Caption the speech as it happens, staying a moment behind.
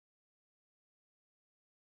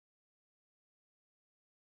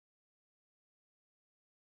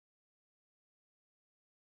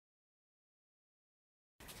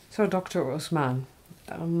So, Dr. Usman,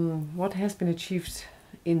 what has been achieved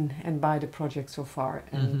in and by the project so far,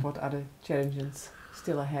 and what are the challenges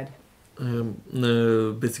still ahead?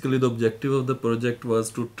 Basically, the objective of the project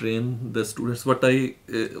was to train the students. What I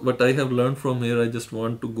have learned from here, I just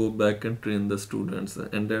want to go back and train the students,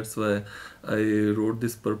 and that's why I wrote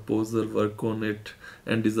this proposal, work on it,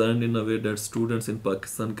 and designed in a way that students in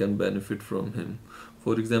Pakistan can benefit from him.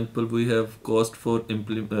 For example, we have cost for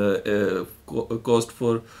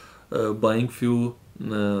buying few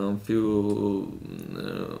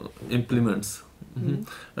implements. Mhm.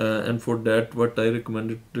 And for that, what I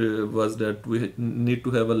recommended was that we need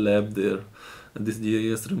to have a lab there, this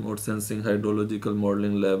GIS remote sensing hydrological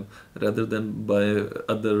modeling lab, rather than buy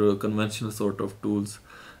other conventional sort of tools.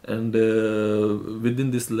 And within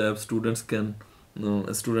this lab, students can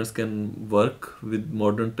work with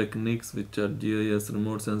modern techniques, which are GIS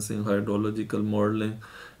remote sensing hydrological modeling,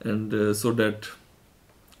 and so that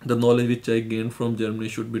the knowledge which I gained from Germany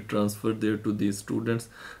should be transferred there to these students.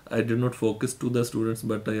 I did not focus to the students,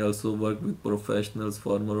 but I also work with professionals,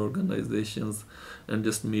 farmer organizations, and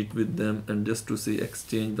just meet with them and just to see,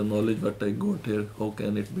 exchange the knowledge what I got here, how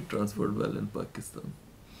can it be transferred well in Pakistan.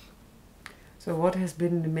 So, what has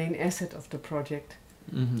been the main asset of the project?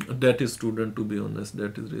 That is student, to be honest.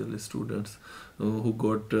 That is really students who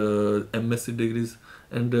got MSc degrees,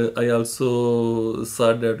 and I also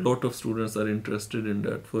saw that lot of students are interested in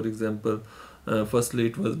that. For example, firstly,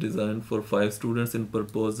 it was designed for 5 students in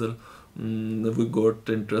proposal. We got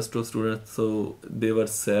interest of students, so they were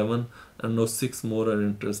 7, and now 6 more are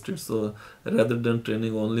interested. So rather than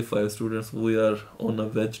training only 5 students, we are on a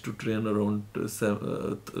wedge to train around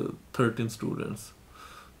 13 students.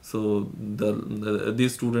 So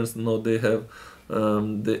these students now they have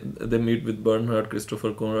they meet with Bernhard,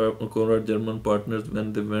 Christopher Conrad, German partners.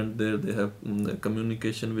 When they went there, they have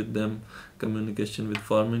communication with them, communication with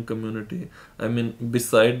farming community. I mean,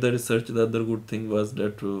 beside the research, the other good thing was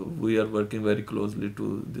that we are working very closely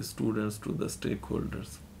to the students, to the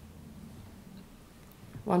stakeholders.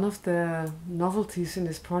 One of the novelties in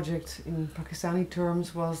this project, in Pakistani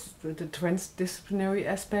terms, was the transdisciplinary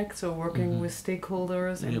aspect, so working with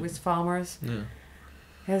stakeholders and with farmers. Yeah.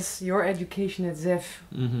 Has your education at ZEF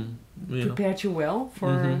prepared you well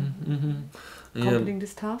for completing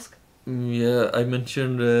this task? Yeah, I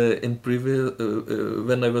mentioned in previous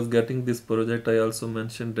when I was getting this project, I also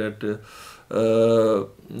mentioned that the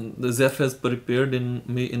ZEF has prepared in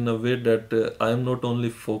me in a way that I am not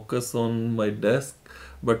only focused on my desk,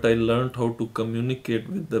 but I learned how to communicate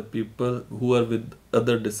with the people who are with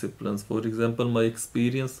other disciplines. For example, my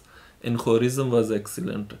experience in tourism was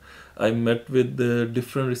excellent. I met with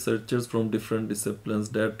different researchers from different disciplines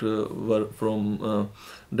that were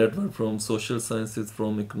from social sciences,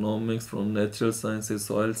 from economics, from natural sciences,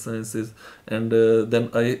 soil sciences, and then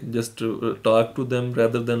I just talk to them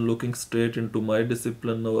rather than looking straight into my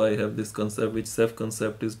discipline. Now I have this concept, which self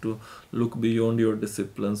concept is to look beyond your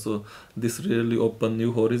discipline. So this really open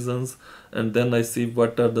new horizons, and then I see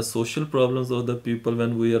what are the social problems of the people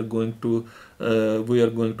when we are going to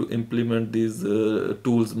implement these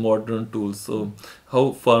tools, modern tools. So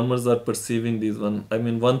how farmers are perceiving these one. I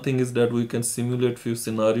mean, one thing is that we can simulate few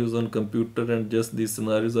scenarios on computer, and just these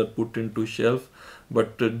scenarios are put into shelf.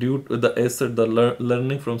 But due to the asset, the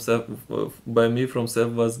learning from self by me from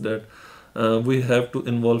self was that we have to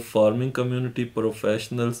involve farming community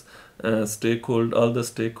professionals, all the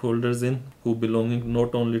stakeholders in who belonging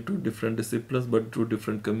not only to different disciplines but to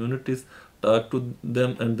different communities, talk to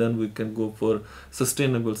them, and then we can go for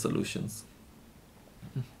sustainable solutions.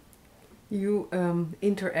 You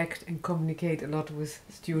interact and communicate a lot with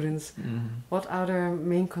students. What are the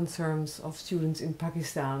main concerns of students in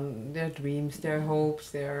Pakistan? Their dreams, their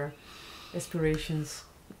hopes, their aspirations?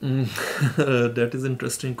 That is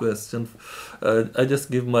interesting question. I just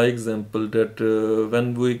give my example that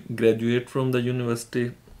when we graduate from the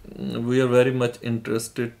university, we are very much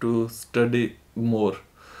interested to study more,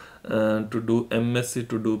 to do MSc,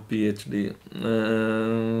 to do PhD.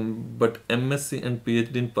 But MSc and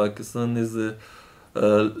PhD in Pakistan is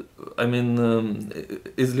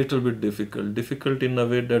is little bit difficult. Difficult in a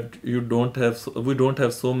way that we don't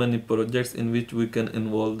have so many projects in which we can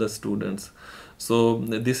involve the students. So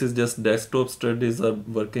this is just desktop studies or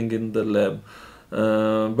working in the lab.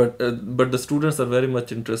 But the students are very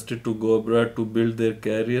much interested to go abroad to build their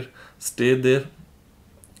career, stay there,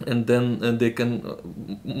 and then they can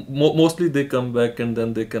mostly they come back, and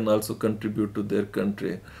then they can also contribute to their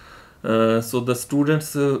country. So the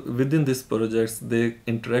students within these projects, they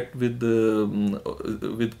interact with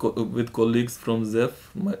with colleagues from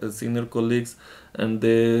ZEF, senior colleagues, and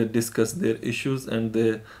they discuss their issues, and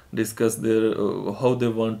they discuss their how they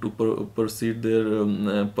want to proceed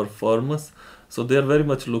their performance. So they are very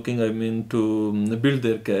much looking, I mean, to build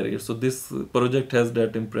their career. So this project has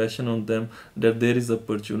that impression on them that there is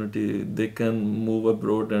opportunity. They can move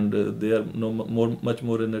abroad, and they are much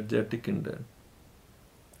more energetic in that.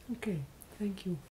 Okay, thank you.